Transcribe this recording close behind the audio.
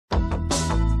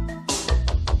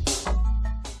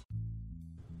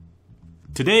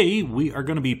Today we are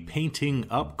going to be painting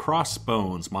up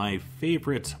Crossbones, my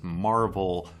favorite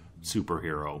Marvel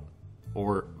superhero,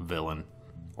 or villain,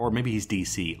 or maybe he's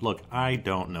DC. Look, I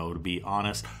don't know, to be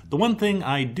honest. The one thing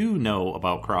I do know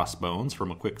about Crossbones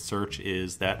from a quick search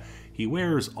is that he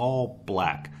wears all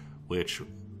black, which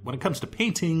when it comes to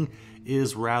painting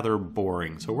is rather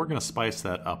boring, so we're going to spice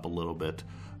that up a little bit.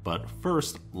 But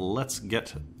first, let's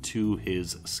get to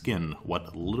his skin,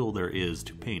 what little there is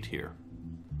to paint here.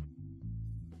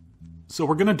 So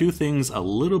we're going to do things a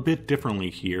little bit differently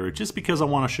here, just because I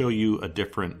want to show you a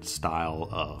different style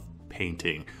of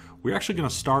painting. We're actually going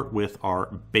to start with our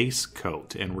base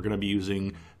coat, and we're going to be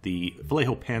using the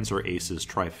Vallejo Panzer Aces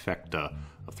trifecta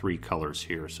of 3 colors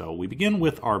here. So we begin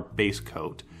with our base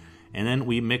coat, and then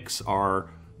we mix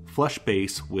our flesh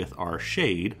base with our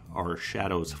shade, our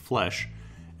shadow's flesh,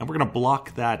 and we're going to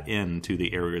block that into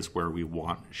the areas where we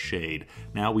want shade.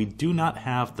 Now, we do not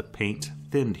have the paint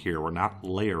thinned here. We're not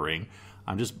layering.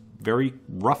 I'm just very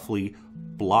roughly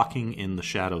blocking in the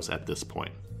shadows at this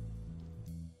point.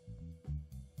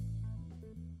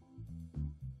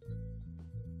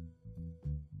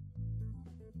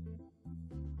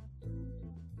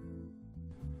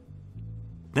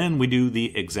 Then we do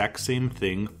the exact same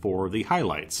thing for the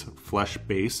highlights. Flesh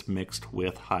base mixed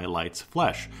with highlights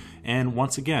flesh. And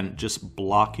once again, just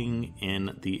blocking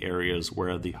in the areas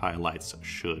where the highlights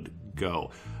should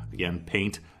go. Again,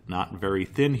 paint not very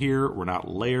thin here. We're not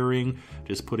layering,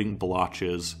 just putting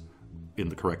blotches in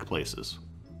the correct places.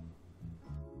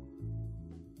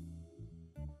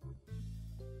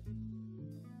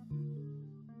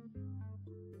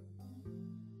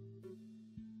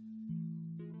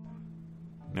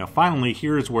 Now finally,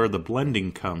 here's where the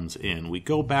blending comes in. We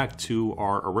go back to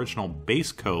our original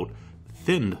base coat,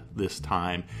 thinned this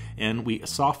time, and we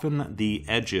soften the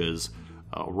edges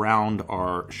around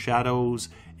our shadows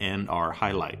and our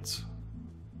highlights.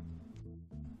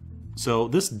 So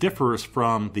this differs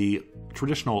from the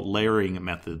traditional layering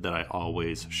method that I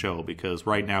always show, because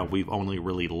right now we've only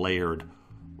really layered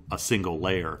a single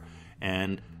layer.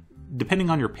 And depending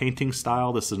on your painting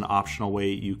style, this is an optional way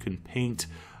you can paint.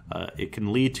 It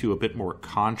can lead to a bit more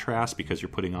contrast because you're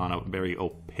putting on a very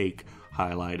opaque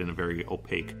highlight and a very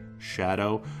opaque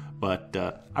shadow. But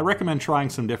I recommend trying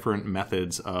some different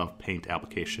methods of paint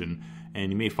application,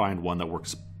 and you may find one that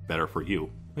works better for you.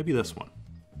 Maybe this one.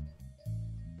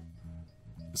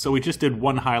 So we just did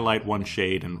one highlight, one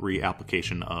shade, and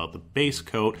reapplication of the base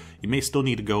coat. You may still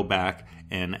need to go back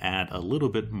and add a little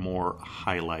bit more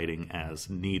highlighting as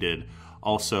needed.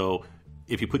 Also,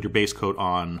 if you put your base coat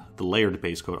on, the layered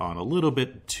base coat on a little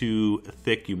bit too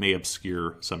thick, you may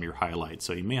obscure some of your highlights.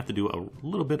 So you may have to do a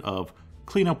little bit of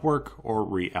cleanup work or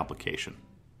reapplication.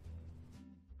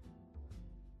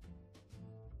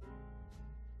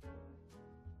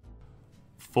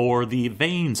 For the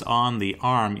veins on the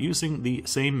arm, using the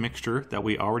same mixture that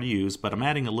we already used, but I'm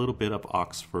adding a little bit of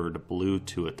Oxford blue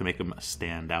to it to make them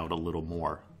stand out a little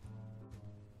more.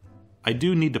 I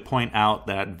do need to point out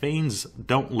that veins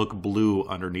don't look blue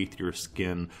underneath your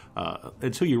skin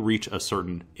until you reach a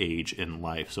certain age in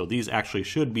life. So these actually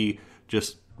should be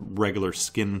just regular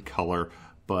skin color,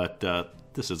 but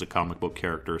this is a comic book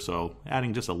character, so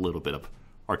adding just a little bit of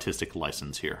artistic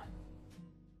license here.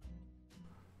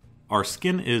 Our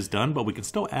skin is done, but we can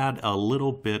still add a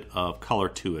little bit of color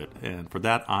to it, and for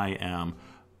that I am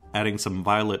adding some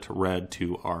violet red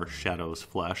to our shadow's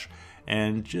flesh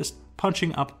and just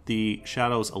punching up the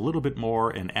shadows a little bit more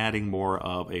and adding more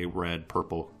of a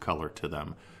red-purple color to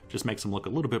them. Just makes them look a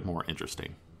little bit more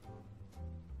interesting.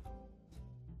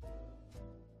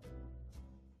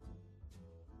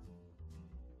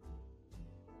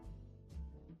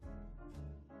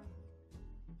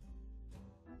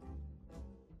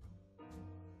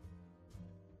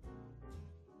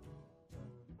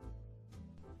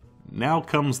 Now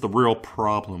comes the real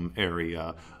problem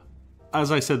area. As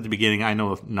I said at the beginning, I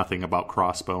know nothing about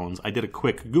Crossbones. I did a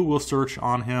quick Google search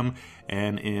on him,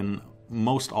 and in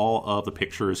most all of the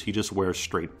pictures, he just wears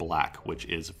straight black, which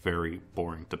is very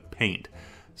boring to paint.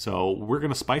 So we're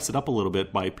going to spice it up a little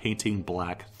bit by painting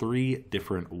black 3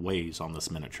 different ways on this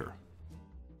miniature.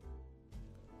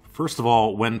 First of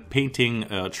all, when painting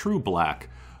true black,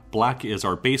 black is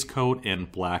our base coat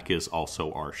and black is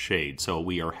also our shade. So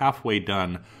we are halfway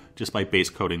done just by base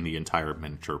coating the entire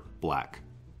miniature black.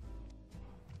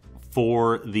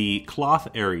 For the cloth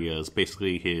areas,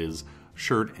 basically his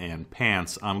shirt and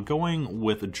pants, I'm going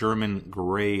with German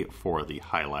gray for the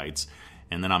highlights,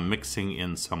 and then I'm mixing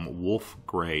in some wolf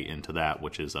gray into that,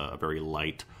 which is a very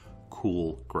light,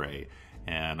 cool gray.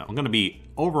 And I'm going to be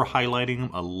over highlighting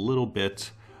a little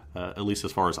bit, at least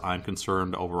as far as I'm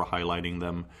concerned, over highlighting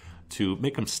them to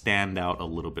make them stand out a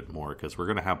little bit more, because we're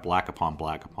going to have black upon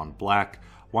black upon black.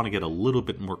 I want to get a little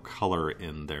bit more color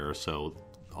in there so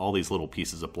all these little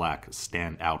pieces of black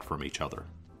stand out from each other.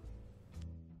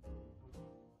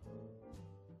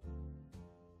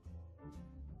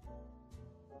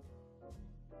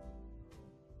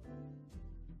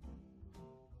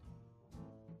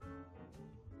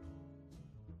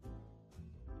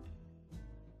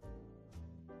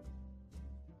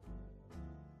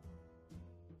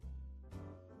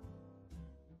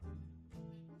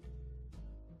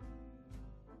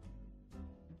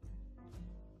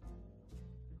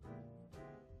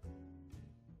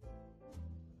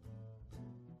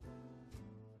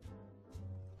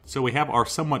 So we have our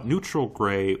somewhat neutral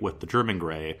gray with the German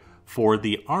gray. For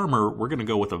the armor, we're going to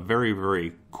go with a very,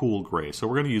 very cool gray. So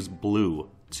we're going to use blue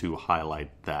to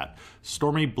highlight that.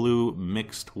 Stormy blue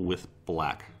mixed with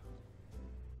black.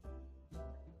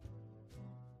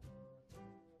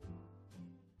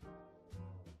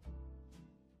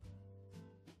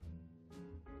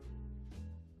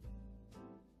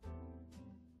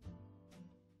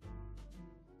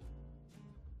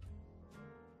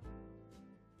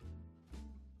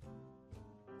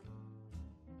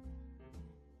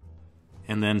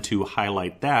 And then to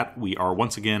highlight that, we are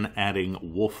once again adding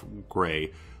wolf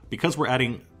gray. Because we're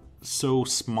adding so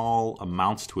small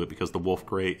amounts to it, because the wolf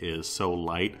gray is so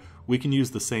light, we can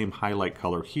use the same highlight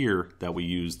color here that we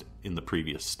used in the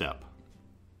previous step.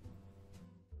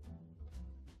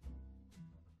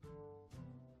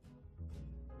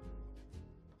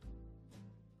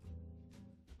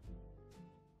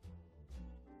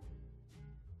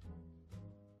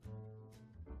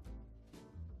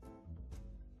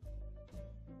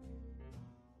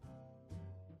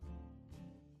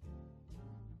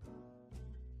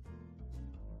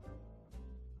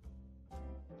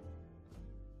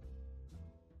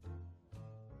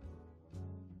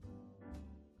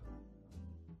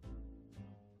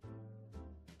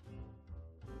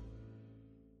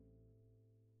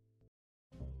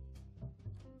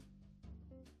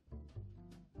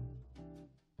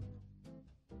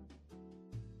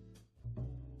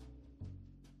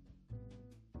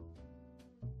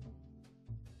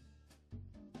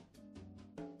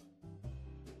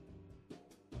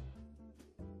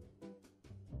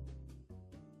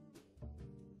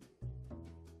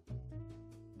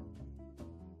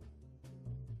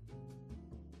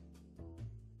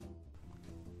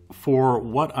 For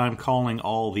what I'm calling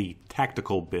all the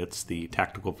tactical bits, the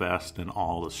tactical vest and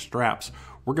all the straps,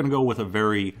 we're going to go with a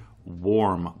very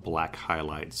warm black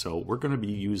highlight. So we're going to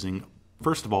be using,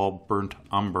 first of all, burnt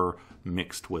umber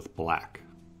mixed with black.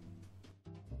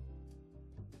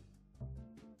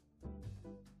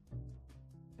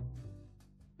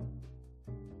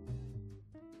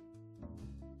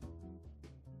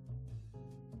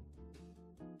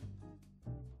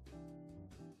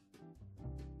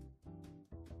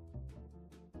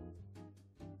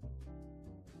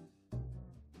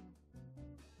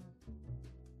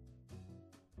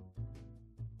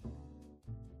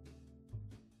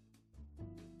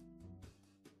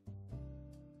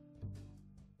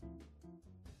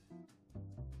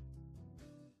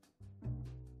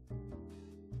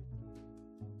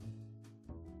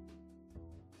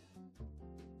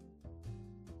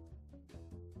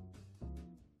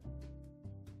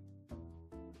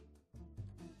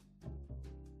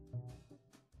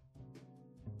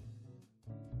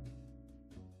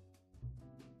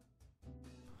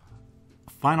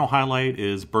 Final highlight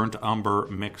is burnt umber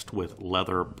mixed with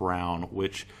leather brown,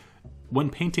 which when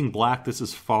painting black, this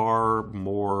is far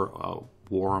more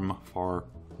warm, far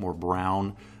more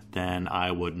brown than I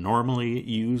would normally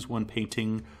use when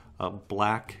painting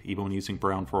black, even when using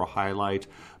brown for a highlight.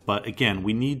 But again,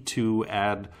 we need to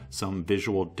add some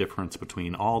visual difference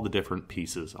between all the different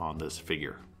pieces on this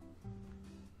figure.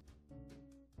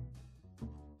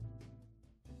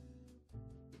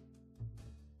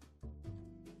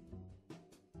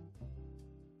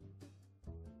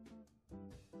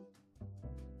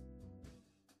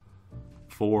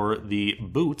 For the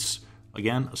boots,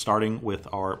 again, starting with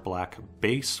our black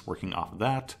base, working off of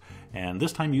that, and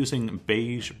this time using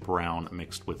beige brown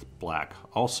mixed with black.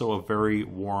 Also a very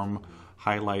warm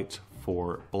highlight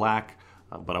for black,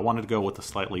 but I wanted to go with a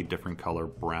slightly different color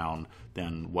brown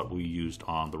than what we used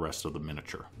on the rest of the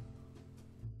miniature.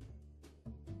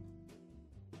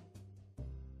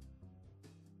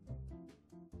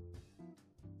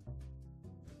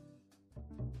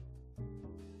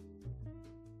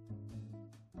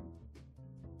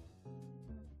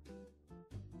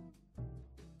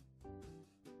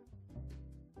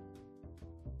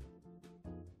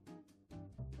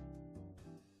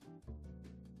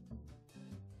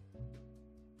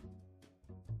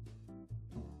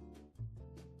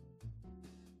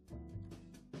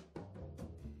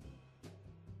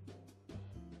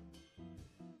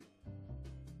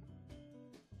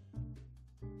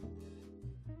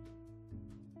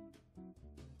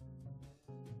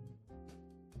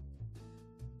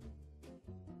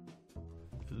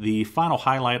 the final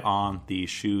highlight on the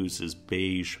shoes is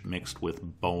beige mixed with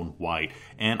bone white.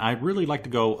 And I really like to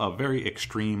go very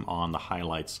extreme on the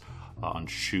highlights on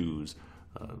shoes,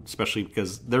 especially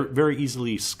because they're very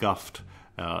easily scuffed.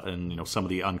 And some of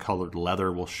the uncolored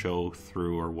leather will show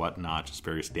through or whatnot, just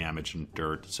various damage and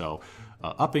dirt. So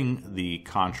upping the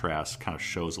contrast kind of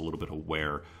shows a little bit of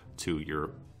wear to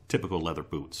your typical leather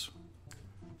boots.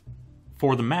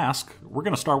 For the mask, we're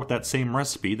going to start with that same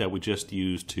recipe that we just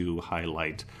used to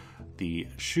highlight the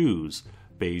shoes,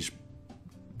 beige,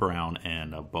 brown,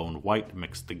 and bone white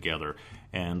mixed together.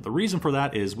 And the reason for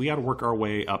that is we got to work our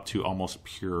way up to almost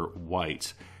pure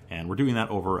white. And we're doing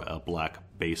that over a black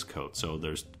base coat. So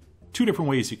there's two different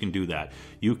ways you can do that.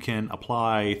 You can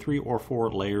apply 3 or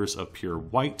 4 layers of pure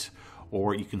white,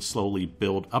 or you can slowly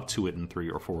build up to it in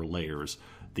 3 or 4 layers.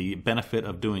 The benefit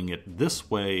of doing it this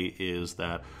way is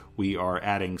that we are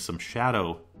adding some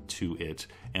shadow to it,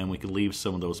 and we can leave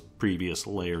some of those previous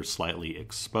layers slightly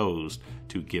exposed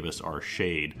to give us our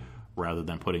shade, rather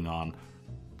than putting on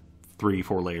 3 or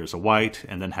 4 layers of white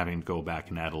and then having to go back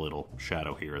and add a little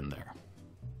shadow here and there.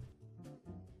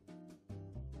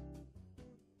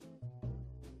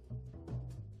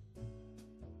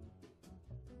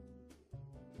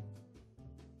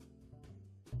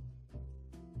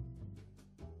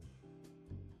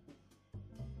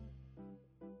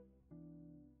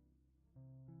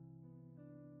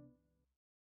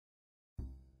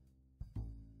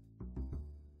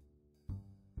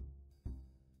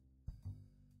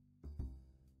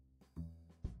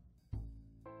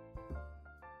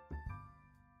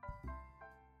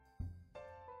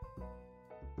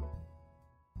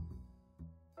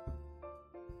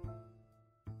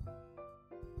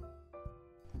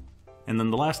 And then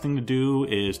the last thing to do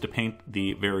is to paint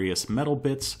the various metal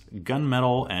bits,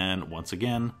 gunmetal, and once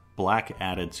again, black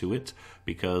added to it,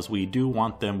 because we do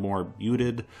want them more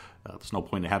muted. There's no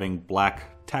point in having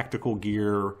black tactical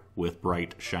gear with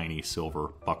bright, shiny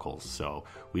silver buckles. So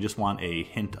we just want a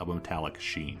hint of a metallic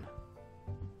sheen.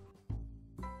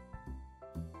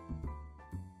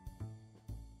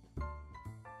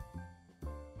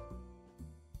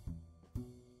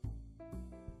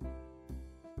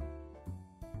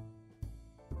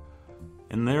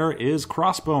 And there is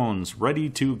Crossbones, ready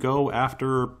to go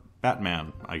after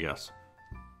Batman, I guess.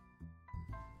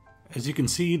 As you can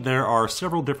see, there are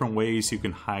several different ways you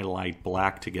can highlight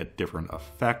black to get different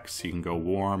effects. You can go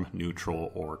warm,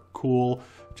 neutral, or cool.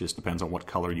 Just depends on what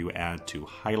color you add to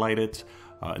highlight it.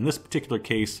 In this particular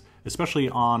case, especially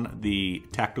on the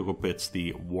tactical bits,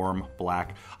 the warm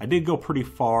black, I did go pretty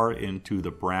far into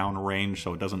the brown range,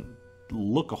 so it doesn't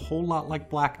look a whole lot like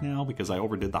black now because I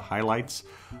overdid the highlights,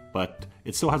 but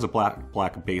it still has a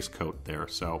black base coat there.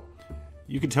 So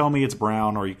you can tell me it's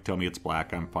brown or you can tell me it's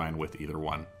black. I'm fine with either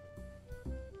one.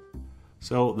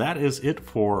 So that is it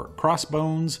for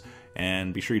Crossbones,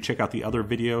 and be sure you check out the other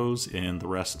videos in the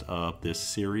rest of this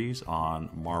series on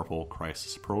Marvel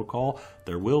Crisis Protocol.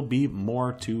 There will be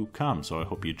more to come, so I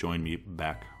hope you join me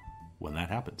back when that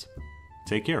happens.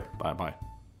 Take care. Bye-bye.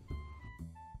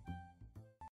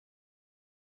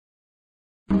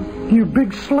 You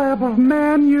big slab of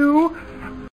man, you!